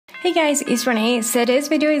Hey guys, it's Renee. So this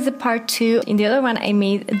video is a part 2. In the other one I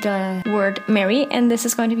made the word Merry, and this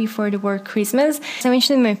is going to be for the word Christmas. As I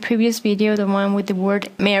mentioned in my previous video, the one with the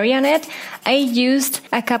word Merry on it, I used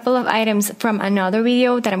a couple of items from another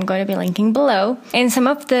video that I'm going to be linking below. And some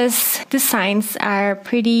of these designs are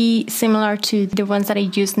pretty similar to the ones that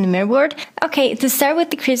I used in the Merry word. Okay, to start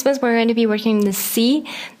with the Christmas, we're going to be working in the C.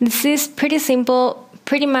 This is pretty simple,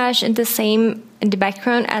 pretty much the same in the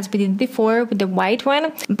background as we did before with the white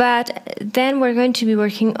one, but then we're going to be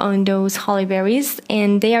working on those holly berries,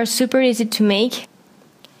 and they are super easy to make.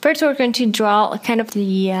 First, we're going to draw kind of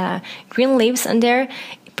the green leaves on there.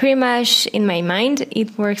 Pretty much in my mind,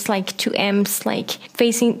 it works like two M's, like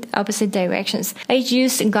facing opposite directions. I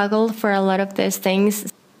used goggle for a lot of these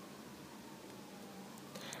things.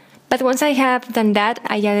 But once I have done that,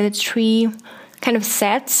 I added 3 kind of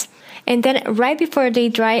sets. And then right before they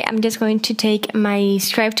dry, I'm just going to take my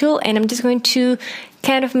scribe tool and I'm just going to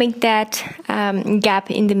kind of make that gap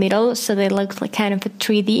in the middle so they look like kind of a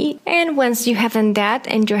 3D. And once you have done that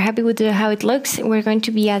and you're happy with how it looks, we're going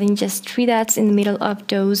to be adding just 3 dots in the middle of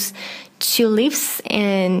those 2 leaves,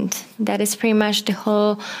 and that is pretty much the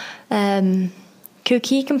whole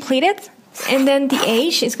cookie completed. And then the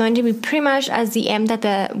H is going to be pretty much as the M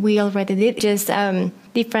that we already did, just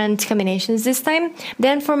different combinations this time.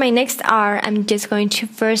 Then for my next R, I'm just going to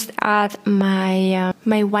first add my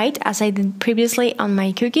white as I did previously on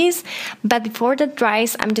my cookies. But before that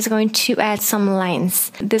dries, I'm just going to add some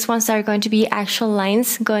lines. These ones are going to be actual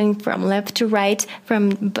lines going from left to right,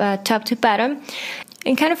 from top to bottom.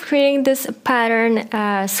 And kind of creating this pattern,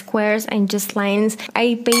 squares and just lines.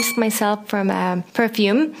 I based myself from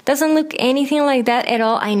perfume. Doesn't look anything like that at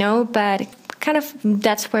all, I know, but kind of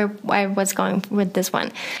that's where I was going with this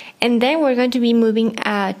one. And then we're going to be moving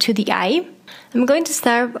to the eye. I'm going to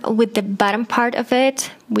start with the bottom part of it,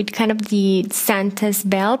 with kind of the Santa's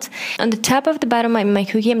belt. On the top of the bottom of my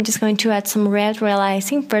cookie, I'm just going to add some red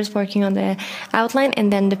realizing, first working on the outline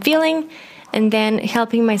and then the filling. And then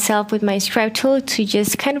helping myself with my scribe tool to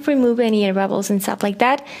just kind of remove any bubbles and stuff like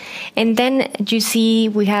that. And then you see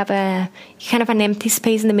we have a kind of an empty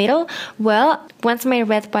space in the middle. Well, once my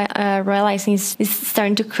red realizing is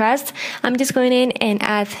starting to crust, I'm just going in and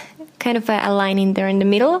add kind of a line in there in the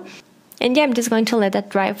middle. And yeah, I'm just going to let that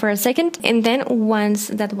dry for a second. And then once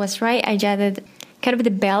that was dry, I added kind of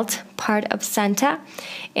the belt part of Santa,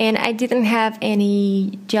 and I didn't have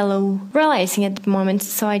any yellow realizing at the moment,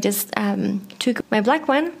 so I just took my black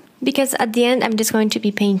one, because at the end I'm just going to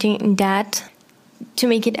be painting that to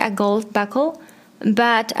make it a gold buckle.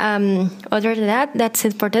 But other than that, that's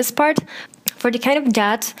it for this part. For the kind of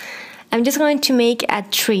dot, I'm just going to make a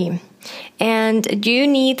tree, and you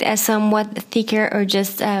need a somewhat thicker or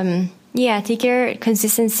just thicker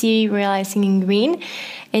consistency realizing in green,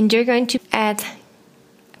 and you're going to add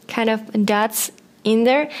kind of dots in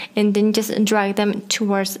there and then just drag them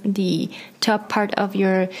towards the top part of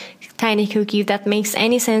your tiny cookie. If that makes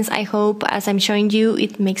any sense, I hope as I'm showing you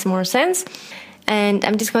it makes more sense. And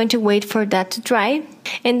I'm just going to wait for that to dry,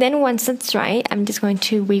 and then once that's dry, I'm just going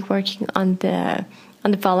to be working on the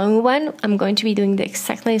following one. I'm going to be doing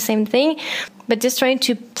exactly the same thing, but just trying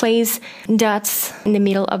to place dots in the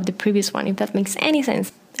middle of the previous one, if that makes any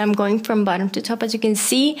sense. I'm going from bottom to top, as you can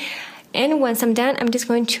see. And once I'm done, I'm just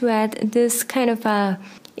going to add this kind of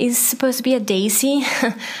it's supposed to be a daisy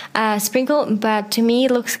sprinkle, but to me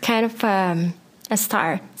it looks kind of a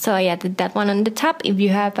star. So I added that one on the top. If you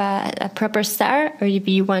have a proper star, or if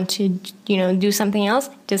you want to, do something else,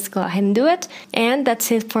 just go ahead and do it. And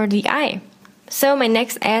that's it for the eye. So my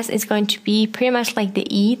next S is going to be pretty much like the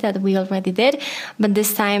E that we already did, but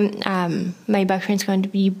this time my background is going to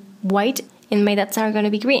be white and my dots are going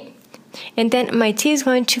to be green. And then my T is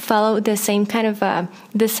going to follow the same kind of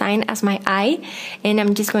design as my eye, and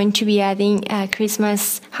I'm just going to be adding a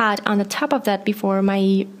Christmas hat on the top of that before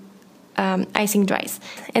my icing dries.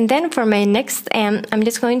 And then for my next M, I'm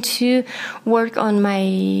just going to work on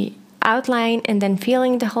my outline and then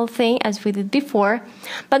filling the whole thing as we did before.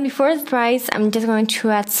 But before it dries, I'm just going to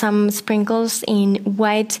add some sprinkles in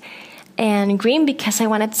white and green because I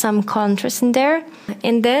wanted some contrast in there.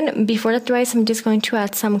 And then before that dries, I'm just going to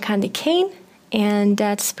add some candy cane, and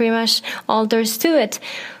that's pretty much all there's to it.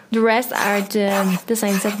 The rest are the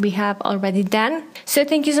designs that we have already done. So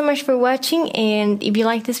thank you so much for watching, and if you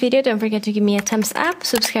like this video, don't forget to give me a thumbs up,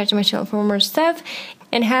 subscribe to my channel for more stuff,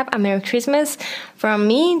 and have a Merry Christmas from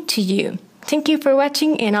me to you. Thank you for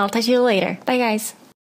watching, and I'll talk to you later. Bye guys!